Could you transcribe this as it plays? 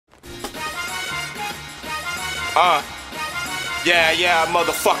Yeah,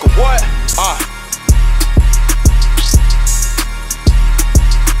 motherfucker, what?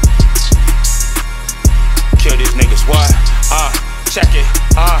 Kill these niggas, what? Check it,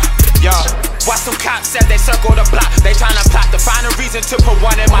 yo. Why some cops said they circle the block? They tryna plot to find a reason to put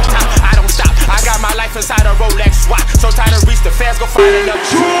one in my top. I don't stop, I got my life inside a Rolex watch. So time to reach the fans, go find another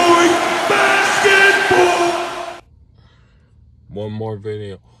Detroit basketball. One more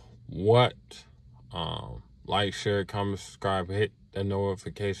video. What? Like, share, comment, subscribe, hit the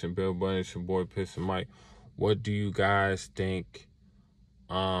notification bell button. It's your boy Piston Mike. What do you guys think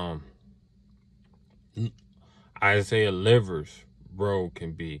Isaiah Livers' role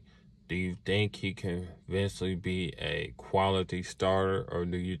can be? Do you think he can eventually be a quality starter, or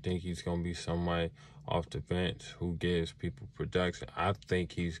do you think he's going to be somebody off the bench who gives people production? I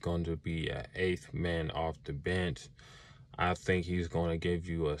think he's going to be an eighth man off the bench. I think he's going to give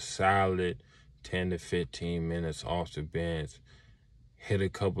you a solid 10 to 15 minutes off the bench, hit a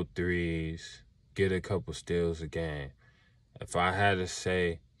couple threes, get a couple steals a game. If I had to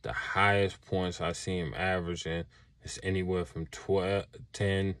say the highest points I see him averaging is anywhere from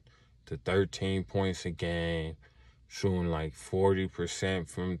 10 to 13 points a game, shooting like 40%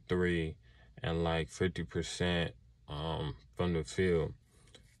 from three and like 50% from the field.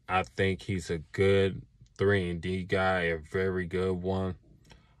 I think he's a good 3-and-D guy, a very good one.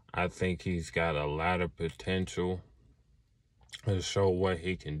 I think he's got a lot of potential to show what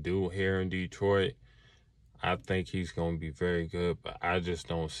he can do here in Detroit. I think he's going to be very good, but I just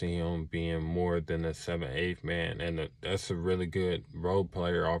don't see him being more than a 7-8 man. And that's a really good role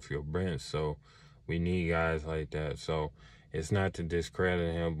player off your bench, so we need guys like that. So it's not to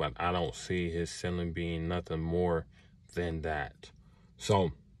discredit him, but I don't see his ceiling being nothing more than that.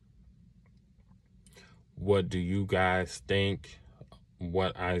 So what do you guys think?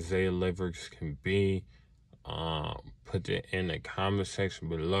 What Isaiah Livers can be? Put it in the comment section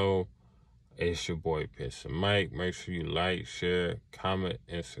below. It's your boy Piston Mike. Make sure you like, share, comment,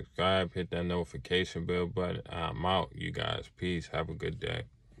 and subscribe. Hit that notification bell button. I'm out. You guys, peace. Have a good day.